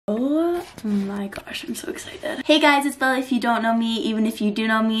Oh my gosh, I'm so excited. Hey guys, it's Bella. If you don't know me, even if you do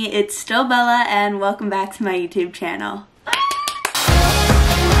know me, it's still Bella, and welcome back to my YouTube channel.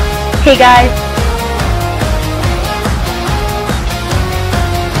 Hey guys.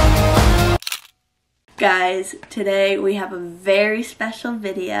 Guys, today we have a very special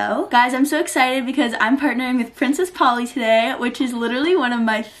video. Guys, I'm so excited because I'm partnering with Princess Polly today, which is literally one of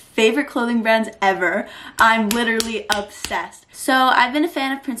my favorite clothing brands ever. I'm literally obsessed. So I've been a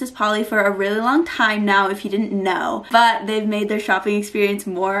fan of Princess Polly for a really long time now, if you didn't know, but they've made their shopping experience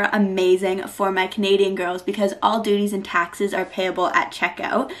more amazing for my Canadian girls because all duties and taxes are payable at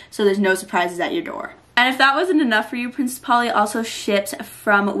checkout, so there's no surprises at your door. And if that wasn't enough for you, Princess Polly also ships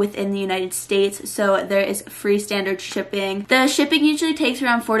from within the United States, so there is free standard shipping. The shipping usually takes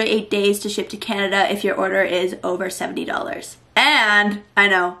around 4 to 8 days to ship to Canada if your order is over $70. And I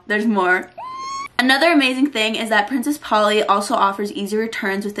know, there's more. Another amazing thing is that Princess Polly also offers easy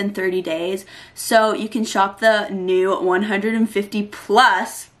returns within 30 days, so you can shop the new 150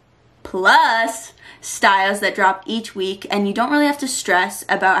 plus styles that drop each week, and you don't really have to stress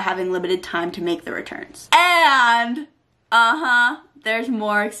about having limited time to make the returns. And there's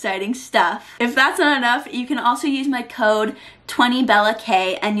more exciting stuff. If that's not enough, you can also use my code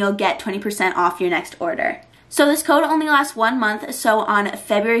 20BellaK and you'll get 20% off your next order. So this code only lasts 1 month, so on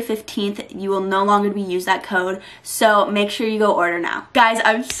February 15th, you will no longer be used that code, so make sure you go order now. Guys,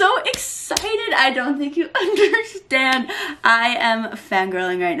 I'm so excited. I don't think you understand. I am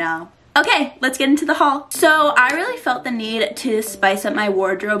fangirling right now. Okay, let's get into the haul. So I really felt the need to spice up my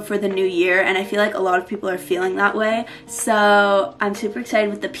wardrobe for the new year, and I feel like a lot of people are feeling that way. So I'm super excited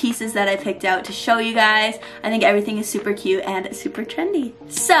with the pieces that I picked out to show you guys. I think everything is super cute and super trendy.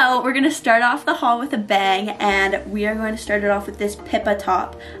 So we're gonna start off the haul with a bang, and we are going to start it off with this Pippa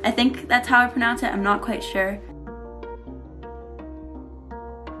top. I think that's how I pronounce it, I'm not quite sure.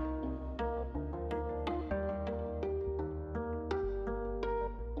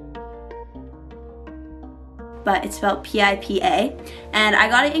 But it's spelled P-I-P-A, and I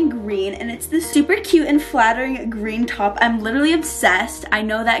got it in green, and it's this super cute and flattering green top. I'm literally obsessed. I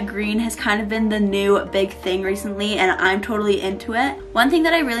know that green has kind of been the new big thing recently, and I'm totally into it. One thing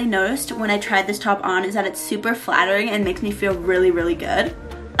that I really noticed when I tried this top on is that it's super flattering and makes me feel really, really good.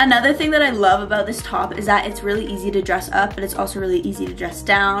 Another thing that I love about this top is that it's really easy to dress up, but it's also really easy to dress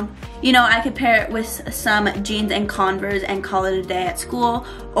down. You know, I could pair it with some jeans and Converse and call it a day at school,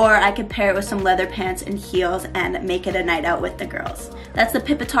 or I could pair it with some leather pants and heels and make it a night out with the girls. That's the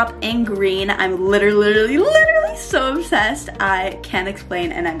Pippa top in green. I'm literally so obsessed. I can't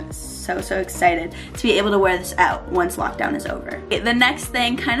explain, and I'm so excited to be able to wear this out once lockdown is over. The next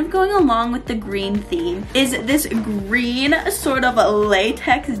thing, kind of going along with the green theme, is this green sort of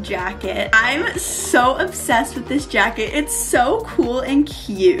latex jacket. I'm so obsessed with this jacket. It's so cool and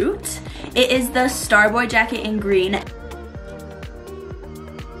cute. It is the Starboy jacket in green.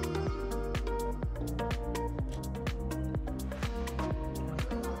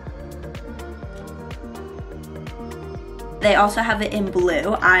 They also have it in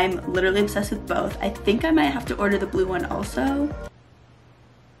blue. I'm literally obsessed with both. I think I might have to order the blue one also.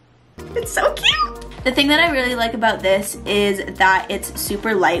 It's so cute! The thing that I really like about this is that it's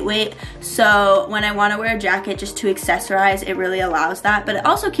super lightweight, so when I want to wear a jacket just to accessorize, it really allows that, but it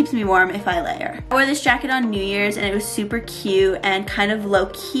also keeps me warm if I layer. I wore this jacket on New Year's, and it was super cute and kind of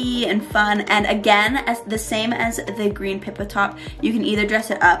low-key and fun, and again, as the same as the green Pippa top, you can either dress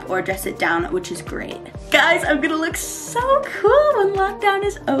it up or dress it down, which is great. Guys, I'm gonna look so cool when lockdown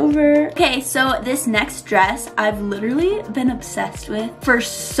is over. Okay, so this next dress I've literally been obsessed with for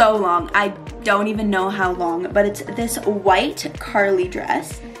so long. I don't even know how long, but it's this white Carly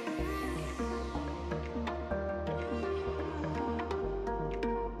dress.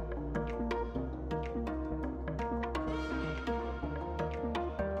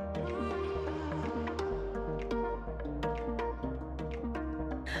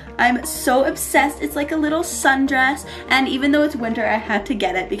 I'm so obsessed. It's like a little sundress, and even though it's winter, I had to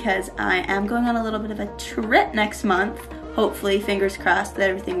get it because I am going on a little bit of a trip next month. Hopefully, fingers crossed that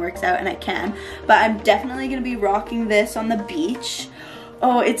everything works out and I can. But I'm definitely gonna be rocking this on the beach.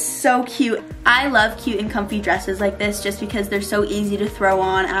 Oh, it's so cute. I love cute and comfy dresses like this just because they're so easy to throw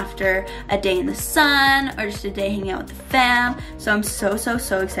on after a day in the sun or just a day hanging out with the fam. So I'm so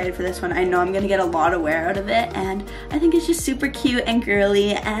excited for this one. I know I'm gonna get a lot of wear out of it, and I think it's just super cute and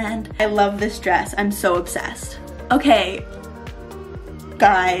girly, and I love this dress. I'm so obsessed. Okay,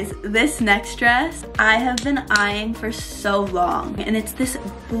 guys, this next dress I have been eyeing for so long, and it's this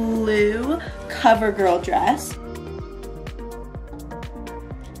blue CoverGirl dress.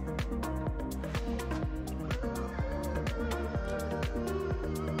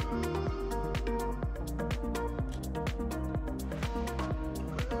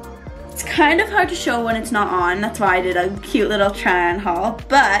 kind of hard to show when it's not on. That's why I did a cute little try on haul.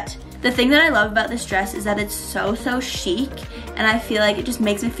 But the thing that I love about this dress is that it's so chic, and I feel like it just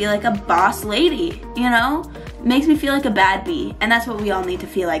makes me feel like a boss lady, you know? It makes me feel like a bad bee, and that's what we all need to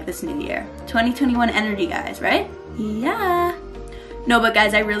feel like this new year. 2021 energy, guys, right? Yeah. No, but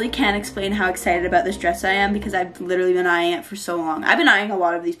guys, I really can't explain how excited about this dress I am because I've literally been eyeing it for so long. I've been eyeing a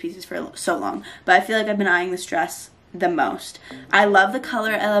lot of these pieces for so long, but I feel like I've been eyeing this dress the most. I love the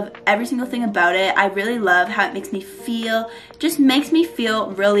color. I love every single thing about it. I really love how it makes me feel. It just makes me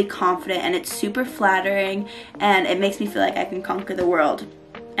feel really confident, and it's super flattering, and it makes me feel like I can conquer the world.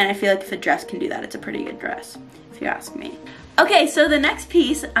 And I feel like if a dress can do that, it's a pretty good dress, if you ask me. Okay, so the next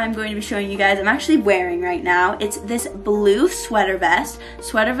piece I'm going to be showing you guys, I'm actually wearing right now. It's this blue sweater vest.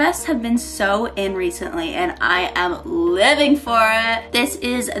 Sweater vests have been so in recently, and I am living for it. This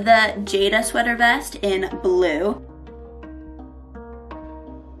is the Jada sweater vest in blue.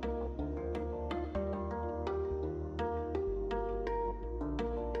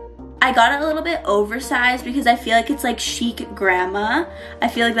 I got it a little bit oversized because I feel like it's like chic grandma. I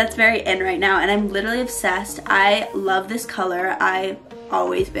feel like that's very in right now, and I'm literally obsessed. I love this color. I've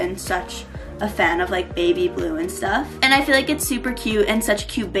always been such a fan of like baby blue and stuff. And I feel like it's super cute and such a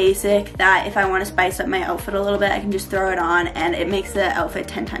cute basic that if I want to spice up my outfit a little bit, I can just throw it on and it makes the outfit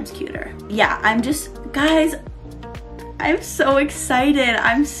 10 times cuter. Yeah, guys, I'm so excited.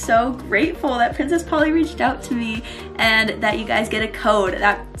 I'm so grateful that Princess Polly reached out to me and that you guys get a code.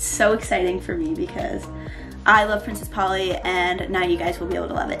 That's so exciting for me because I love Princess Polly, and now you guys will be able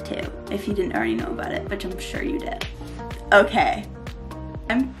to love it too if you didn't already know about it, which I'm sure you did. Okay,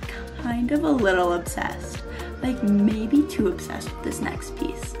 I'm kind of a little obsessed, like maybe too obsessed with this next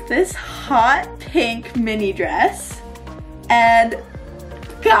piece. This hot pink mini dress, and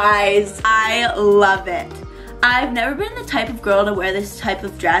guys, I love it. I've never been the type of girl to wear this type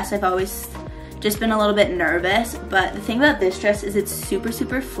of dress. I've always just been a little bit nervous, but the thing about this dress is it's super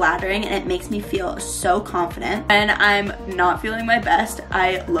flattering, and it makes me feel so confident. When I'm not feeling my best,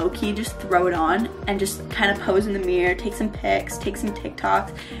 I low-key just throw it on and just kind of pose in the mirror, take some pics, take some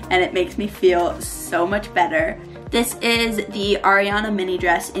TikToks, and it makes me feel so much better. This is the Ariana mini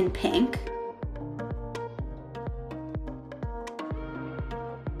dress in pink.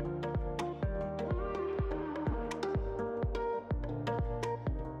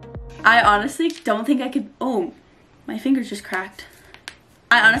 I honestly don't think I could, oh, my fingers just cracked.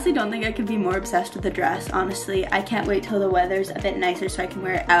 I honestly don't think I could be more obsessed with the dress, honestly. I can't wait till the weather's a bit nicer so I can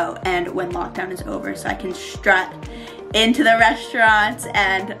wear it out, and when lockdown is over so I can strut into the restaurants,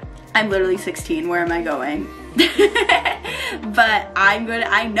 and I'm literally 16, where am I going? But I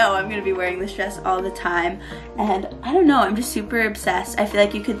know I'm gonna be wearing this dress all the time, and I don't know, I'm just super obsessed. I feel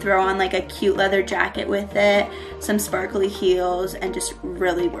like you could throw on like a cute leather jacket with it, some sparkly heels, and just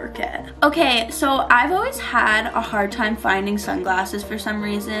really work it. Okay, so I've always had a hard time finding sunglasses for some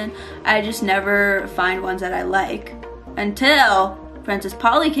reason. I just never find ones that I like until Princess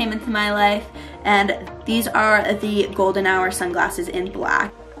Polly came into my life, and these are the Golden Hour sunglasses in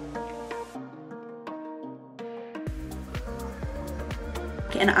black.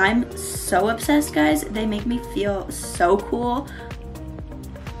 And I'm so obsessed, guys. They make me feel so cool.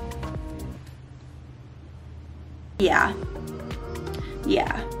 Yeah.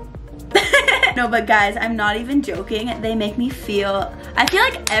 No, but guys, I'm not even joking. They make me feel, I feel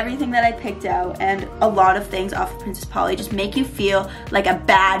like everything that I picked out and a lot of things off of Princess Polly just make you feel like a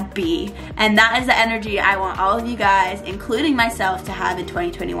bad bee. And that is the energy I want all of you guys, including myself, to have in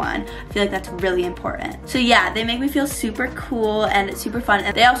 2021. I feel like that's really important. So yeah, they make me feel super cool and super fun.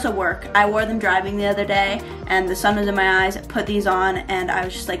 And they also work. I wore them driving the other day and the sun was in my eyes, put these on, and I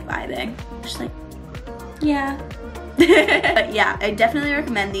was just like vibing. Just like, yeah. But yeah, I definitely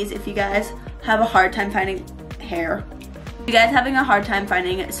recommend these if you guys have a hard time finding hair. If you guys having a hard time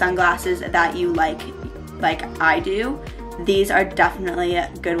finding sunglasses that you like I do, these are definitely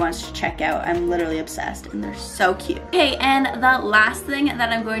good ones to check out. I'm literally obsessed and they're so cute. Okay, and the last thing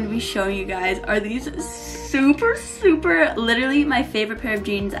that I'm going to be showing you guys are these super, literally my favorite pair of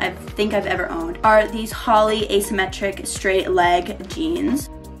jeans I think I've ever owned, are these Holly asymmetric straight leg jeans.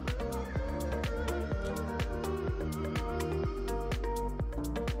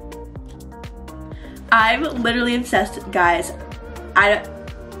 I'm literally obsessed, guys.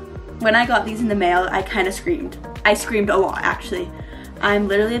 When I got these in the mail, I kind of screamed. I screamed a lot, actually. I'm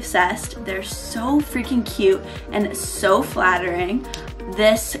literally obsessed. They're so freaking cute and so flattering.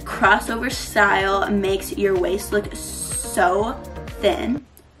 This crossover style makes your waist look so thin.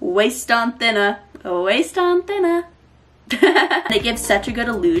 Waist on thinner, waist on thinner. It gives such a good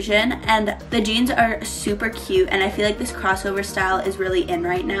illusion, and the jeans are super cute, and I feel like this crossover style is really in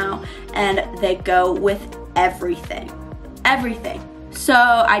right now, and they go with everything. Everything. So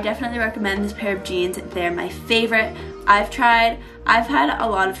I definitely recommend this pair of jeans. They're my favorite. I've had a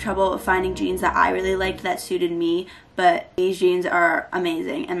lot of trouble finding jeans that I really liked that suited me, but these jeans are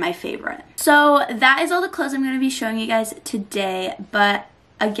amazing and my favorite. So that is all the clothes I'm going to be showing you guys today, but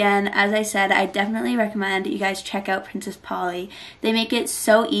again, as I said, I definitely recommend you guys check out Princess Polly. They make it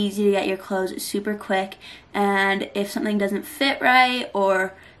so easy to get your clothes super quick, and if something doesn't fit right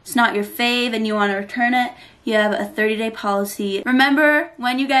or it's not your fave and you want to return it, you have a 30-day policy. Remember,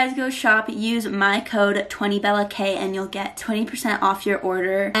 when you guys go shop, use my code 20BellaK and you'll get 20% off your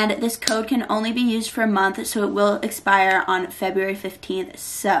order. And this code can only be used for a month, so it will expire on February 15th.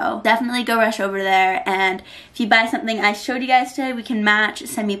 So definitely go rush over there. And if you buy something I showed you guys today, we can match.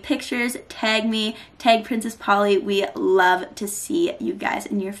 Send me pictures, tag me, tag Princess Polly. We love to see you guys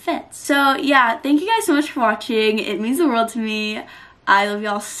in your fits. So yeah, thank you guys so much for watching. It means the world to me. I love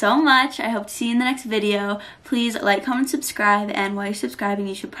y'all so much. I hope to see you in the next video. Please like, comment, subscribe, and while you're subscribing,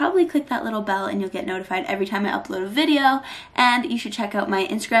 you should probably click that little bell and you'll get notified every time I upload a video. And you should check out my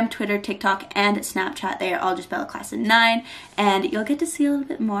Instagram, Twitter, TikTok, and Snapchat. They are all just Bella Klassen 9, and you'll get to see a little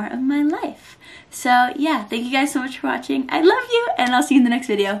bit more of my life. So yeah, thank you guys so much for watching. I love you, and I'll see you in the next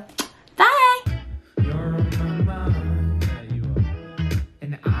video.